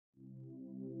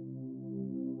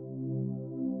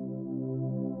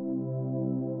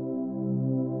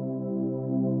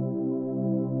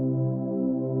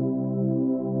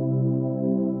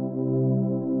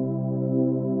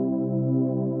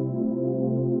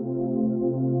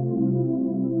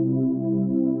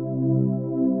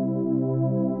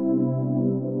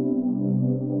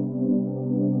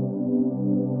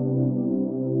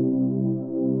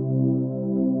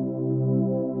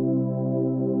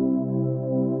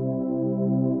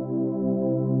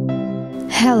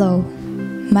Hello,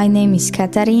 my name is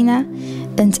Katarina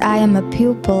and I am a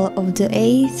pupil of the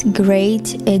 8th grade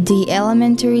at the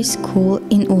elementary school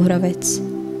in Uhrovec.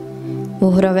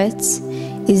 Uhrovec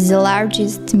is the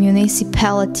largest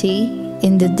municipality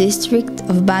in the district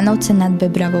of Banovce nad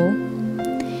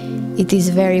Bebravou. It is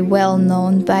very well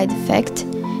known by the fact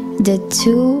that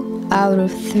 2 out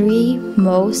of 3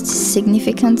 most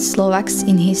significant Slovaks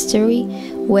in history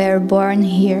were born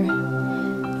here.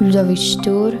 Ľudovít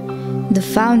Štúr, the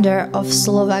founder of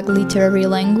Slovak literary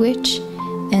language,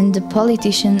 and the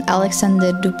politician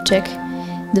Alexander Dubček,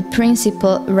 the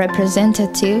principal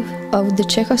representative of the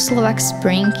Czechoslovak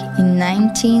Spring in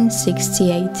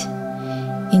 1968.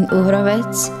 In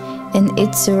Uhrovec and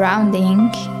its surrounding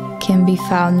can be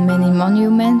found many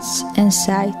monuments and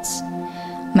sites.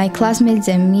 My classmates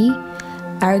and me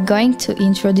are going to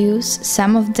introduce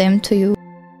some of them to you.